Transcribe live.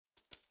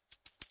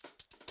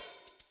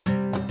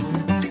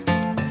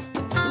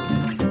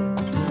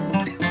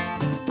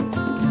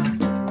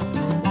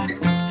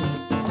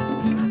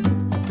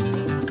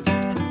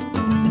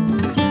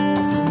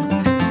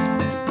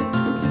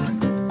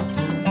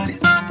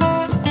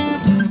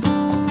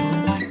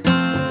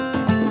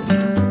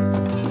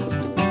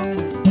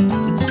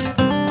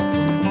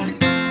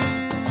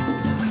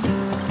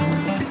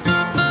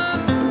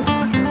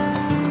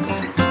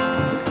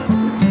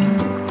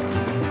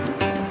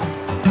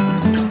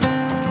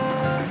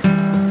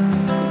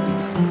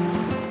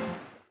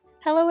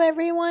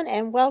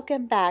and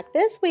welcome back.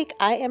 This week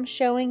I am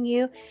showing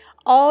you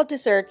all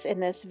desserts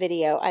in this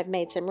video. I've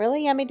made some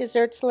really yummy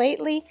desserts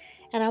lately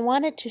and I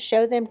wanted to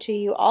show them to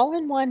you all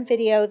in one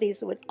video.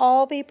 These would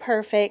all be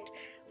perfect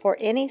for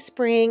any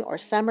spring or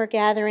summer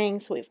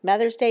gatherings. We've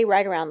Mother's Day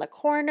right around the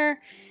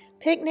corner.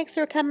 Picnics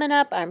are coming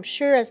up, I'm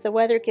sure, as the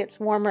weather gets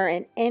warmer,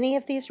 and any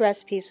of these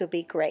recipes would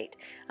be great.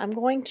 I'm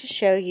going to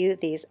show you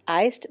these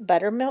iced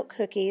buttermilk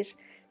cookies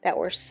that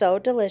were so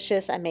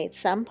delicious. I made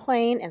some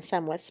plain and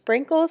some with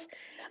sprinkles.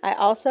 I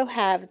also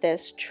have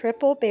this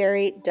triple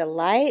berry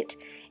delight,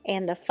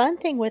 and the fun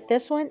thing with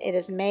this one, it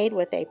is made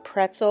with a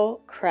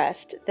pretzel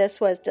crust. This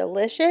was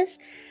delicious.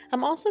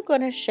 I'm also going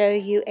to show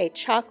you a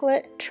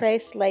chocolate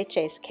tres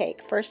leches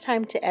cake. First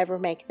time to ever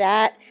make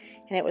that,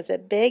 and it was a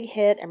big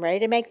hit. I'm ready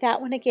to make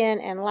that one again.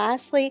 And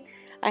lastly,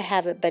 I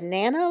have a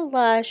banana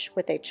lush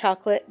with a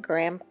chocolate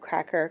graham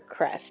cracker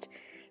crust.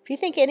 If you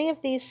think any of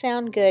these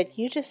sound good,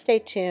 you just stay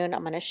tuned.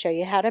 I'm going to show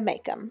you how to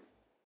make them.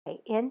 Okay,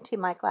 into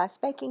my glass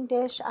baking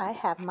dish, I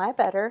have my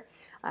butter.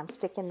 I'm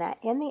sticking that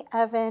in the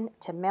oven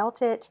to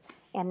melt it.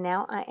 And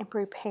now I am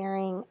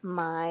preparing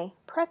my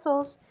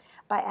pretzels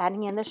by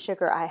adding in the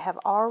sugar. I have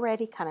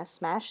already kind of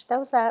smashed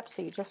those up,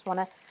 so you just want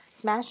to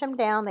smash them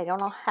down. They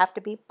don't all have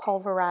to be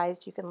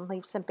pulverized. You can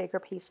leave some bigger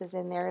pieces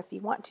in there if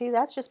you want to.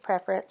 That's just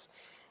preference.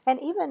 And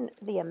even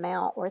the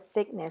amount or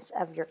thickness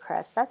of your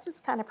crust, that's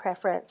just kind of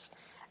preference.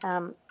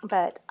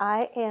 But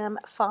I am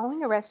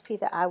following a recipe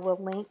that I will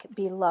link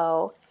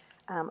below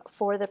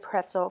for the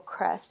pretzel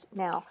crust.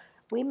 Now,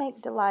 we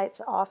make delights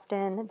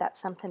often.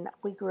 That's something that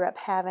we grew up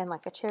having,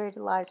 like a cherry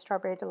delight,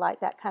 strawberry delight,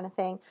 that kind of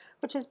thing,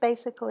 which is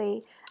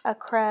basically a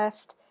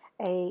crust,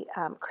 a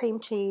cream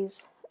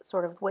cheese,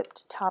 sort of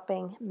whipped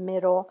topping,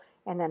 middle,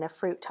 and then a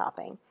fruit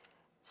topping.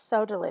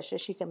 So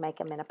delicious. You can make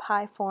them in a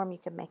pie form. You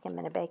can make them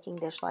in a baking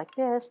dish like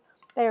this.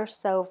 They are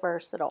so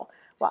versatile.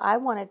 Well, I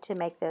wanted to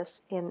make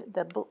this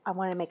I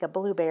wanted to make a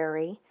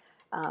blueberry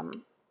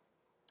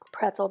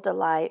pretzel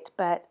delight,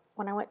 but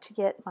when I went to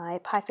get my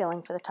pie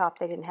filling for the top,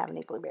 they didn't have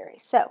any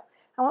blueberries. So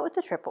I went with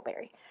the triple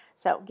berry.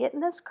 So getting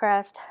this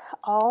crust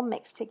all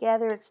mixed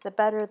together, it's the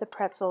butter, the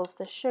pretzels,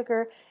 the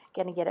sugar,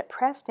 going to get it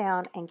pressed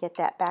down and get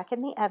that back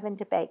in the oven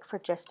to bake for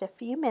just a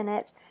few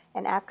minutes.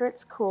 And after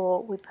it's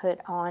cool, we put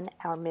on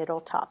our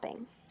middle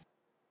topping.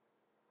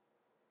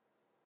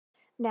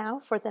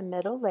 Now for the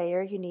middle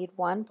layer, you need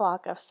 1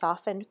 block of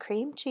softened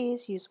cream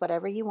cheese. Use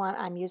whatever you want.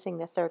 I'm using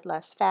the third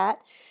less fat.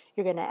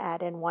 You're going to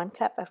add in 1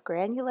 cup of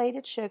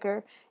granulated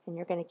sugar, and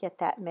you're going to get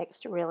that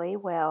mixed really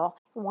well.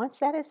 Once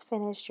that is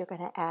finished, you're going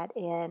to add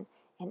in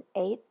an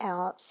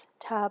 8-ounce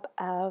tub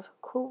of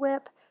Cool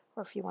Whip,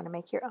 or if you want to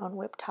make your own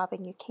whipped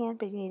topping, you can,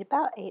 but you need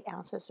about 8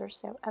 ounces or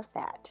so of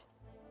that.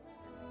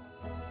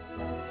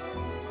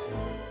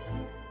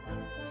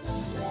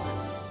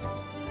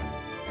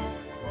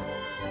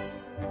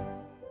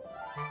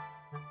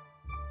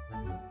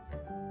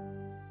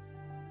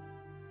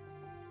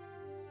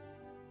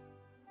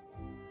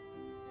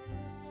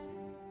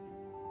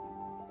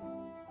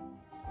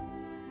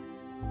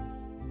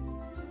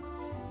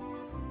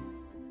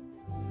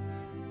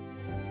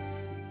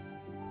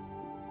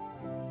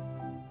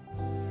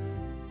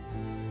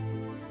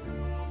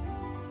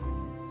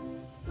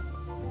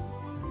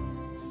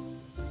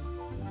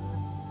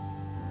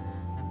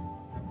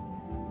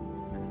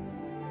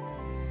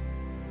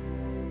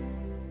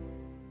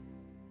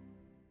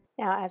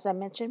 Now, as I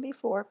mentioned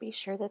before, be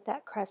sure that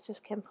that crust is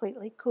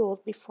completely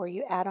cooled before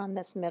you add on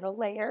this middle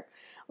layer.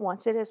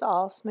 Once it is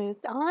all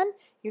smoothed on,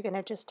 you're going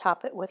to just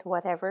top it with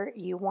whatever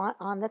you want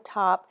on the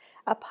top,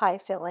 a pie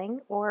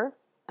filling, or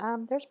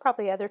there's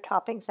probably other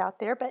toppings out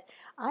there, but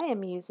I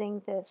am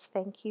using this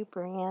Thank You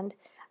brand.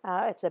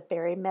 It's a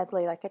berry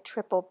medley, like a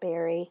triple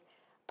berry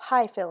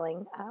pie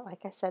filling. Like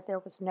I said, there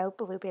was no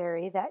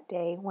blueberry that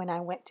day when I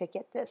went to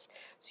get this.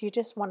 So you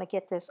just want to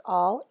get this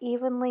all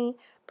evenly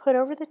put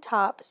over the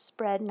top,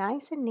 spread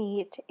nice and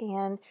neat,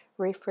 and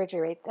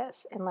refrigerate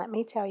this. And let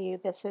me tell you,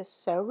 this is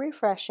so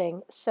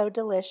refreshing, so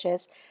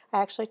delicious.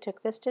 I actually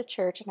took this to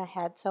church and I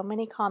had so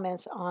many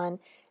comments on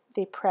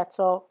the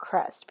pretzel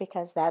crust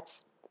because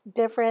that's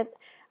different.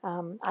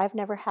 I've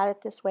never had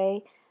it this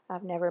way.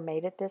 I've never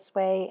made it this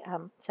way.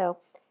 So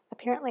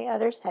apparently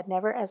others had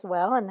never as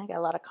well, and I got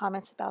a lot of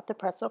comments about the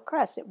pretzel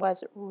crust. It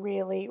was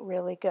really,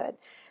 really good.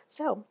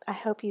 So I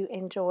hope you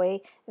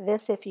enjoy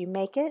this. If you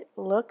make it,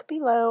 look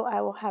below. I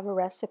will have a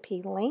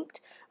recipe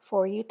linked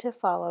for you to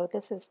follow.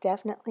 This is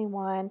definitely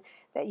one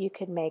that you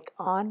could make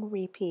on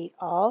repeat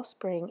all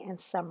spring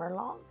and summer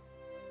long.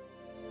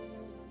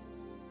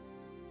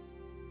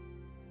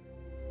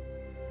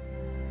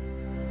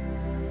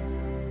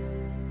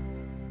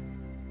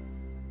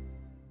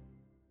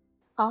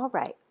 All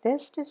right,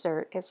 this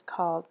dessert is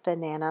called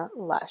Banana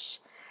Lush.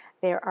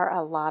 There are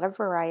a lot of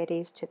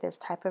varieties to this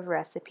type of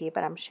recipe,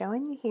 but I'm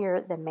showing you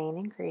here the main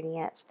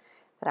ingredients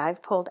that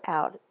I've pulled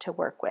out to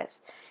work with.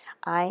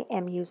 I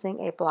am using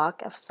a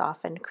block of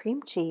softened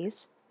cream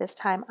cheese. This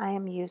time I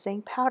am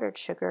using powdered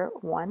sugar,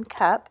 1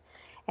 cup,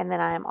 and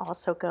then I am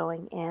also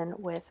going in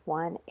with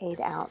 1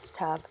 8-ounce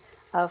tub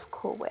of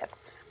Cool Whip.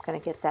 going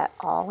to get that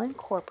all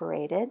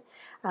incorporated.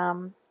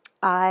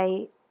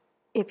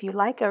 If you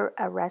like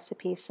a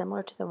recipe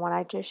similar to the one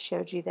I just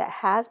showed you that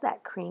has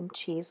that cream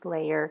cheese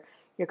layer,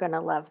 you're going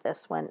to love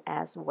this one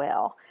as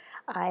well.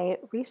 I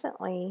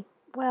recently,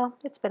 well,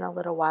 it's been a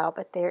little while,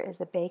 but there is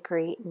a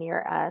bakery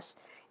near us,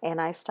 and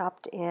I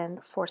stopped in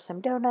for some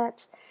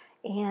donuts,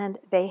 and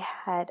they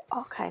had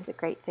all kinds of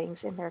great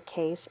things in their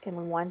case,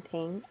 and one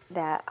thing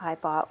that I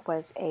bought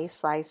was a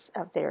slice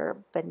of their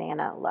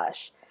banana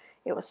Lush.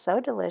 It was so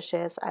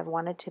delicious. I've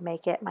wanted to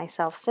make it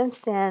myself since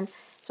then,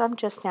 so I'm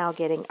just now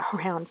getting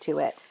around to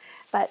it.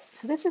 But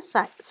so this is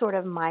sort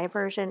of my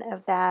version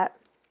of that.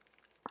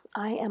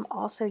 I am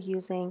also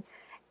using,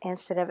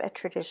 instead of a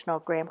traditional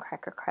graham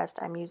cracker crust,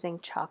 I'm using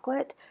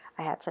chocolate.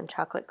 I had some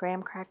chocolate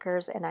graham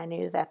crackers, and I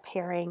knew that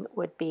pairing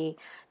would be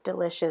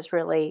delicious.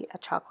 Really, a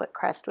chocolate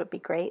crust would be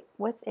great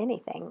with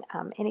anything,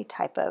 any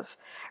type of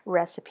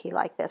recipe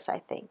like this, I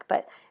think.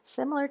 But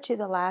similar to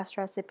the last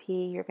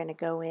recipe, you're going to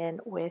go in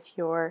with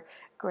your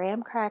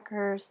graham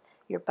crackers,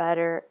 your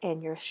butter,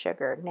 and your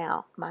sugar.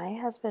 Now, my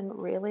husband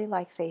really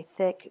likes a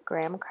thick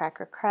graham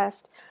cracker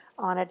crust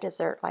on a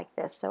dessert like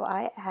this, so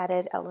I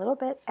added a little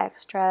bit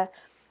extra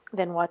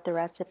than what the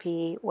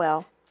recipe,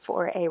 well,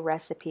 for a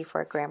recipe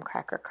for a graham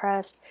cracker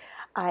crust,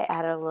 I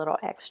added a little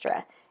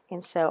extra.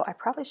 And so I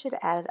probably should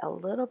have added a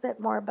little bit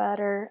more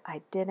butter.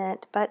 I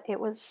didn't, but it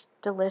was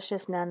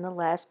delicious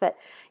nonetheless. But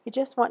you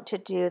just want to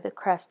do the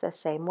crust the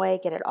same way.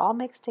 Get it all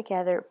mixed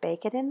together,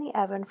 bake it in the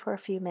oven for a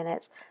few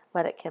minutes,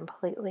 let it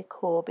completely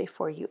cool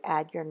before you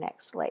add your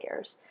next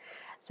layers.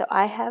 So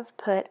I have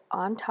put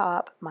on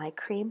top my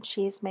cream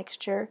cheese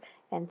mixture,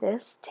 and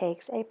this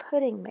takes a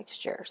pudding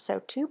mixture.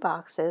 So 2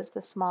 boxes,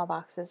 the small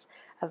boxes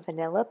of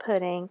vanilla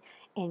pudding,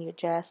 and you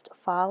just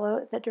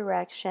follow the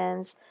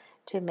directions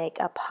to make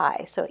a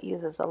pie. So it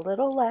uses a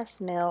little less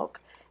milk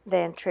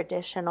than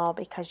traditional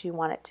because you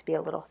want it to be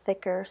a little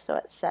thicker so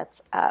it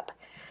sets up.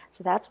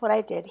 So that's what I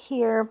did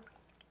here.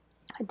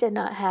 I did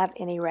not have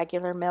any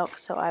regular milk,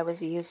 so I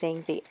was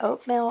using the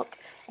oat milk,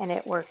 and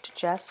it worked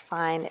just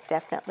fine. It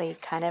definitely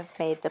kind of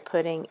made the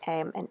pudding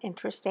an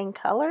interesting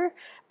color,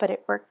 but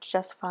it worked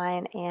just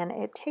fine, and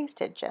it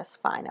tasted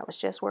just fine. I was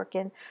just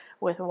working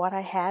with what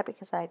I had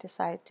because I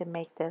decided to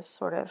make this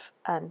sort of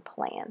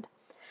unplanned.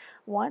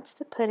 Once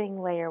the pudding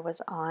layer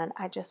was on,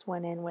 I just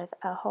went in with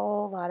a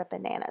whole lot of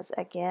bananas.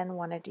 Again,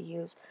 wanted to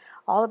use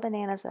all the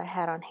bananas that I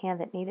had on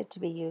hand that needed to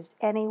be used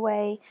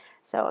anyway,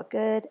 so a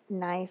good,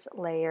 nice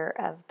layer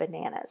of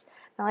bananas.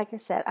 Now, like I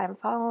said, I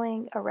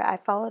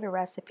followed a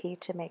recipe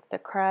to make the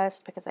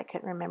crust because I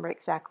couldn't remember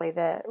exactly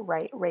the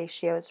right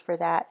ratios for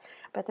that,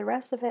 but the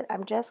rest of it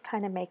I'm just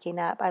kind of making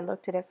up. I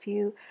looked at a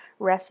few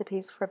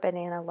recipes for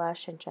banana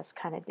Lush and just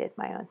kind of did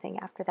my own thing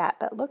after that,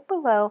 but look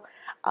below.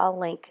 I'll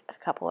link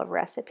a couple of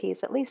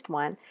recipes, at least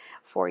one,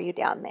 for you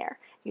down there.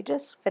 You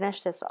just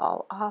finish this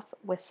all off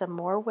with some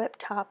more whipped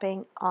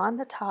topping on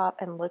the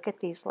top, and look at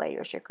these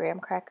layers: your graham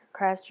cracker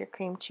crust, your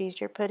cream cheese,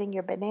 your pudding,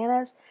 your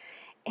bananas,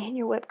 and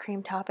your whipped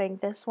cream topping.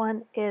 This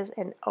one is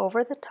an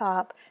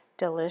over-the-top,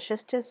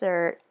 delicious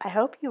dessert. I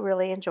hope you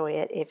really enjoy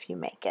it if you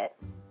make it.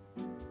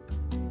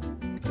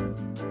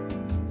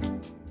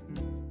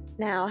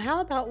 Now,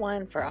 how about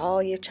one for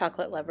all you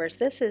chocolate lovers?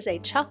 This is a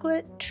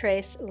chocolate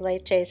tres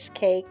leches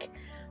cake.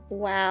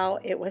 Wow,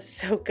 it was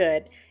so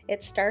good.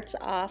 It starts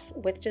off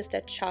with just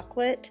a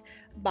chocolate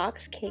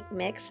box cake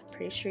mix.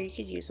 Pretty sure you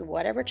could use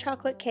whatever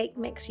chocolate cake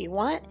mix you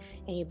want,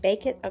 and you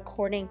bake it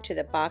according to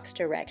the box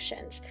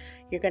directions.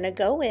 You're going to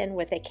go in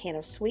with a can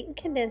of sweetened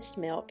condensed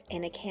milk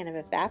and a can of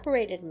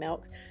evaporated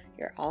milk.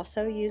 You're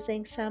also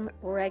using some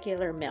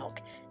regular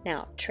milk.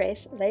 Now,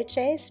 tres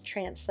leches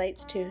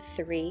translates to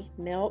 3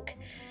 milk.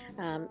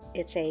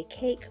 It's a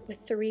cake with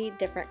 3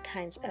 different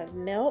kinds of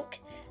milk.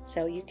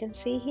 So you can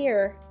see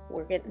here,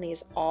 we're getting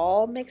these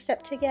all mixed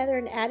up together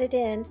and added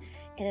in,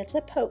 and it's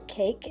a poke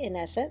cake in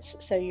essence.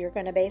 So you're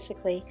going to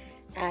basically,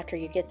 after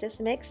you get this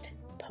mixed,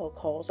 poke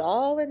holes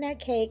all in that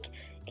cake,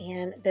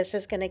 and this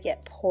is going to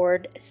get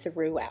poured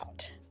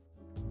throughout.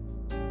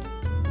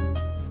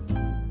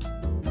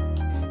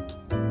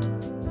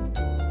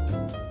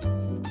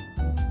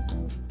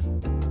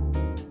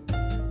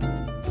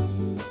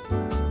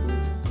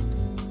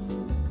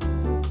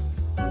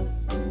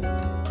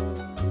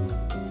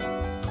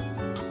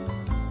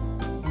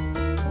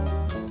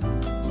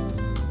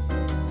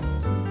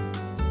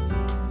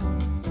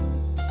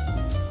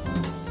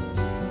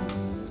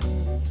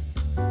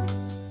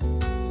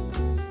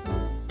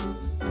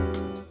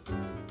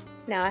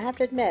 Now, I have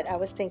to admit, I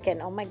was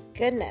thinking, oh my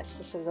goodness,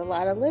 this is a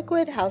lot of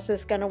liquid. How's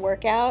this going to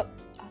work out?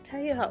 I'll tell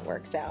you how it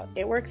works out.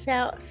 It works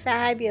out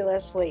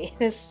fabulously.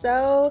 It is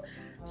so,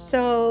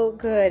 so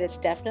good. It's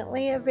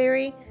definitely a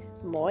very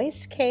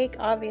moist cake,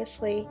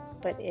 obviously,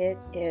 but it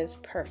is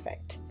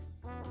perfect.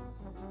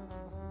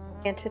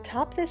 And to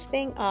top this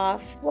thing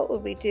off, what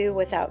would we do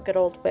without good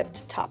old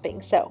whipped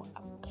topping? So,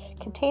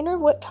 container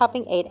whipped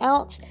topping 8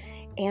 ounce,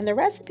 and the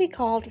recipe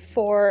called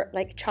for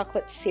like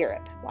chocolate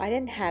syrup. Well, I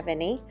didn't have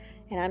any.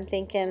 And I'm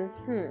thinking,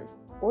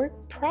 we're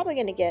probably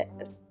going to get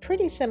a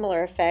pretty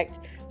similar effect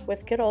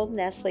with good old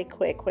Nestle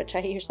Quick, which I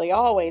usually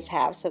always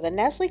have. So the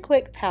Nestle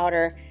Quick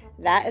powder,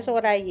 that is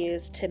what I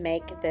use to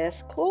make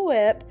this Cool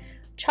Whip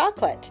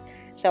chocolate.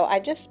 So I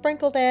just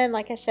sprinkled in,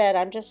 like I said,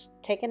 I'm just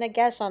taking a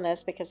guess on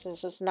this because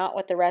this is not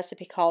what the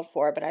recipe called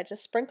for, but I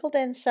just sprinkled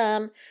in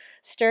some,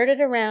 stirred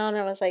it around,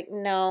 and was like,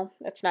 no,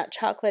 that's not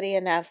chocolatey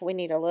enough. We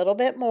need a little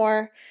bit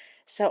more.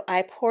 So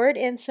I poured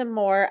in some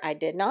more. I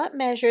did not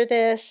measure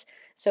this.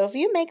 So if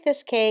you make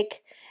this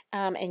cake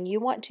and you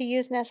want to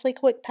use Nestle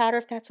Quick powder,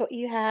 if that's what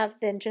you have,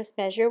 then just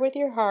measure with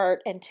your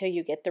heart until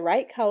you get the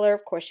right color.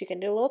 Of course, you can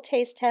do a little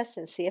taste test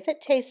and see if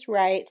it tastes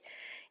right.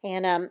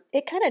 And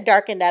it kind of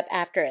darkened up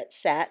after it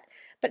set,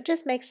 but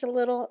just makes a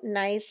little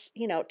nice,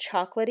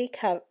 chocolatey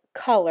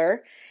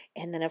color.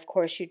 And then, of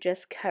course, you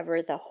just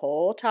cover the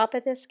whole top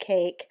of this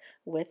cake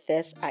with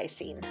this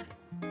icing.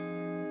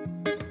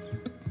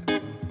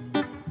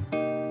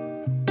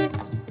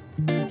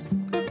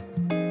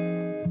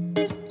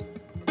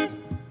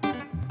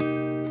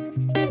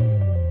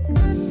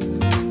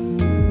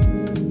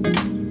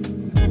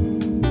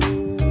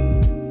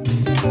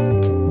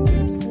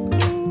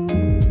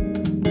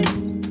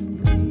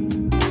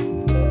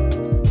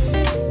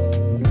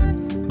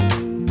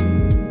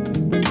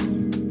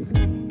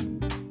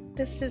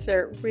 This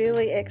dessert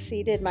really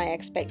exceeded my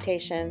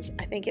expectations.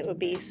 I think it would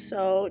be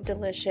so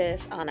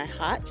delicious on a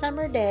hot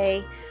summer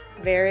day.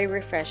 Very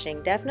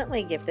refreshing.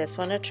 Definitely give this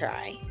one a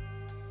try.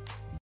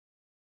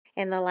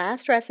 And the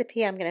last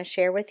recipe I'm going to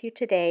share with you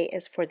today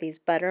is for these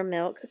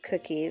buttermilk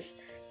cookies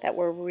that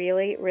were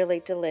really,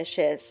 really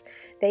delicious.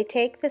 They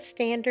take the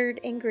standard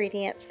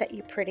ingredients that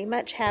you pretty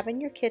much have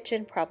in your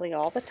kitchen probably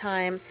all the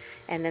time,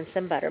 and then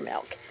some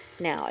buttermilk.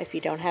 Now, if you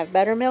don't have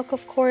buttermilk,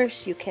 of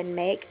course, you can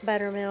make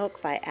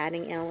buttermilk by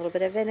adding in a little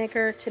bit of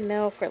vinegar to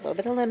milk or a little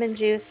bit of lemon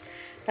juice.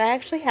 But I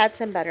actually had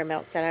some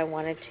buttermilk that I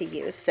wanted to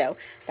use. So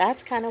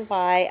that's kind of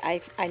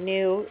why I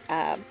knew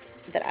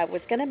that I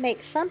was going to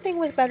make something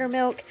with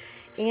buttermilk.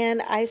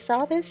 And I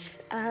saw this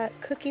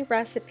cookie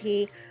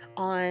recipe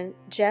on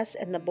Jess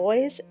and the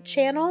Boys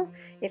channel.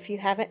 If you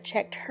haven't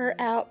checked her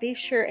out, be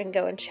sure and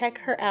go and check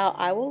her out.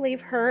 I will leave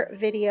her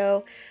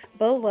video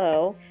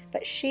below,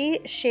 but she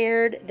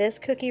shared this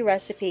cookie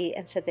recipe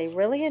and said they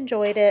really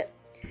enjoyed it,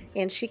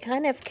 and she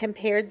kind of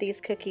compared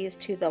these cookies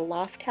to the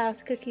Loft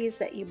House cookies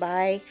that you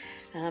buy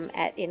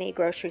at any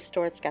grocery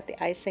store. It's got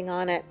the icing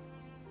on it.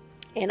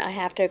 And I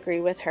have to agree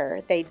with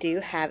her. They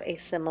do have a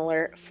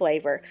similar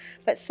flavor,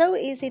 but so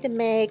easy to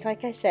make.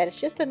 Like I said,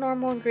 it's just the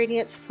normal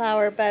ingredients: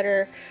 flour,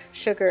 butter,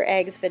 sugar,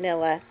 eggs,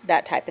 vanilla,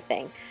 that type of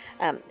thing.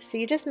 So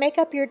you just make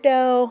up your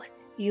dough,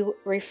 you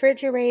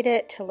refrigerate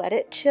it to let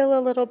it chill a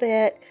little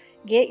bit,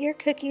 get your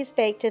cookies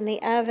baked in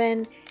the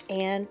oven,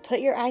 and put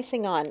your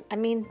icing on. I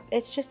mean,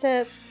 it's just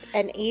an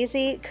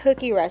easy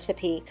cookie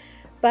recipe,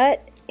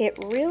 but it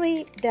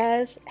really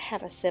does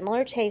have a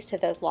similar taste to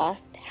those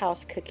Loft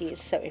House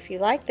cookies. So if you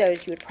like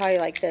those, you would probably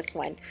like this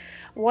one.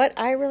 What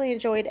I really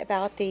enjoyed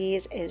about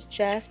these is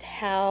just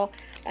how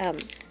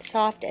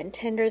soft and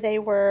tender they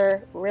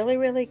were. Really,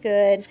 really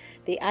good.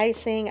 The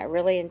icing, I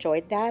really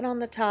enjoyed that on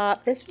the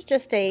top. This was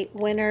just a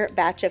winter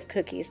batch of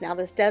cookies. Now,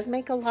 this does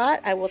make a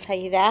lot, I will tell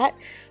you that.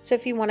 So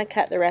if you want to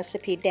cut the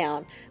recipe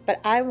down. But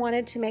I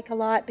wanted to make a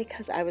lot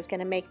because I was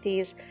going to make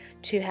these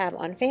to have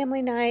on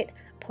family night.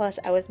 Plus,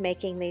 I was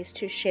making these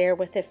to share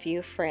with a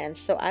few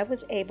friends. So I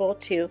was able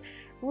to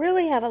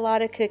really have a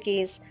lot of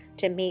cookies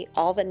to meet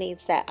all the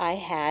needs that I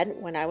had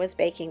when I was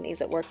baking these.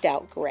 It worked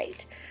out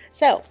great.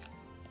 So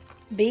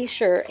be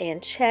sure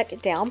and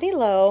check down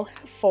below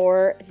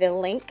for the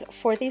link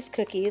for these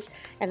cookies,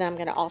 and I'm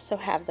going to also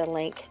have the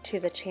link to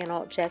the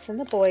channel Jess and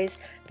the Boys.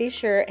 Be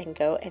sure and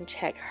go and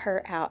check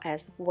her out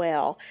as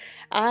well.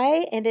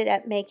 I ended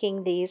up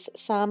making these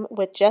some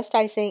with just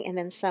icing and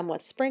then some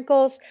with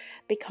sprinkles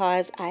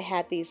because I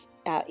had these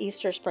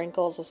Easter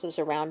sprinkles. This was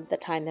around the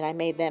time that I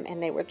made them,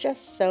 and they were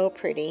just so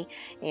pretty,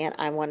 and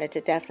I wanted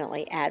to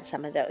definitely add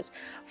some of those.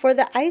 For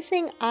the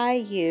icing I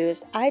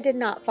did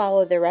not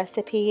follow the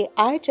recipe.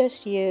 I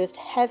just used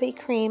heavy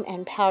cream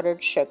and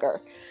powdered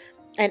sugar,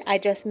 and I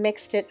just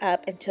mixed it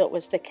up until it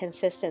was the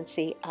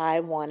consistency I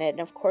wanted. And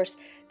of course,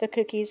 the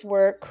cookies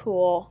were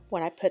cool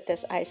when I put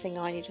this icing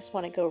on. You just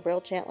want to go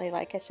real gently.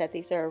 Like I said,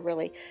 these are a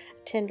really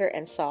tender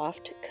and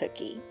soft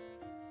cookie.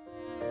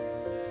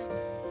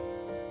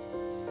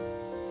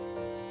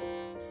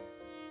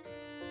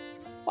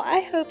 Well,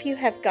 I hope you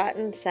have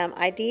gotten some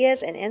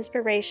ideas and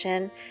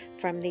inspiration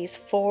from these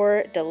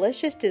 4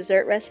 delicious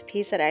dessert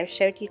recipes that I've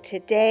showed you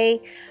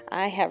today.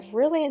 I have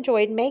really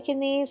enjoyed making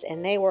these,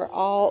 and they were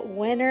all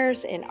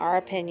winners in our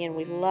opinion.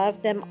 We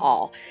love them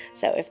all.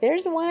 So if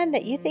there's one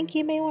that you think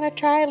you may want to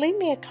try, leave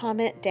me a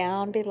comment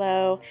down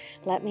below.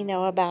 Let me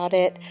know about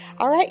it.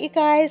 All right, you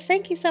guys,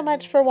 thank you so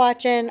much for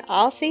watching.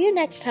 I'll see you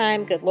next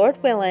time, good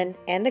Lord willing,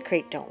 and the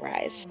creek don't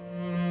rise.